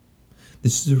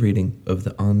This is a reading of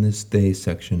the On This Day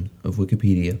section of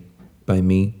Wikipedia by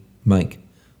me, Mike,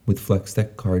 with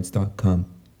FlexDeckCards.com.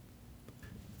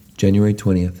 January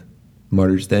 20th,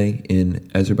 Martyrs' Day in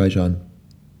Azerbaijan.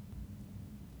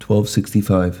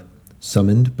 1265,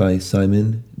 summoned by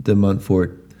Simon de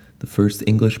Montfort, the first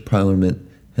English Parliament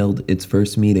held its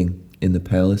first meeting in the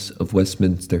Palace of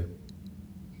Westminster.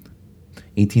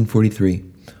 1843,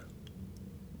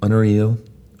 Honorio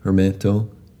Hermeto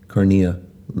Carnea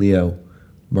Leo,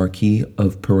 Marquis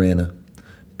of Parana,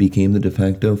 became the de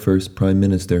facto first Prime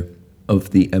Minister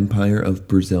of the Empire of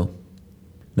Brazil.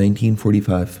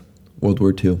 1945, World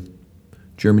War II.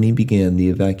 Germany began the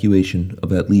evacuation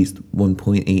of at least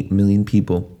 1.8 million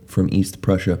people from East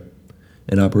Prussia,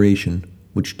 an operation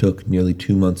which took nearly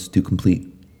 2 months to complete.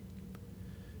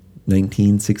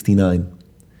 1969,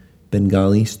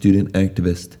 Bengali student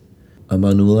activist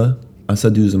Amanullah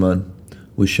Asaduzzaman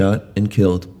was shot and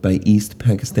killed by East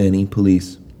Pakistani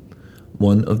police,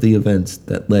 one of the events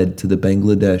that led to the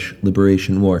Bangladesh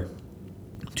Liberation War.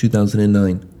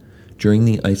 2009, during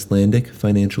the Icelandic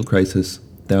financial crisis,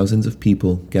 thousands of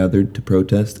people gathered to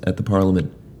protest at the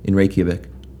parliament in Reykjavik.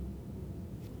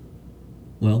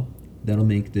 Well, that'll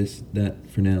make this that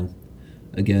for now.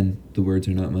 Again, the words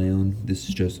are not my own. This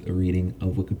is just a reading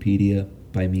of Wikipedia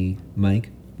by me, Mike,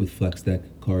 with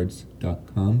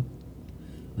FlexDeckCards.com.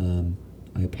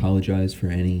 I apologize for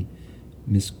any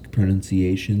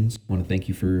mispronunciations. I want to thank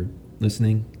you for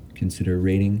listening. Consider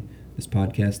rating this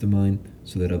podcast of mine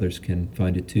so that others can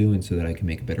find it too and so that I can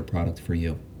make a better product for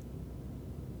you.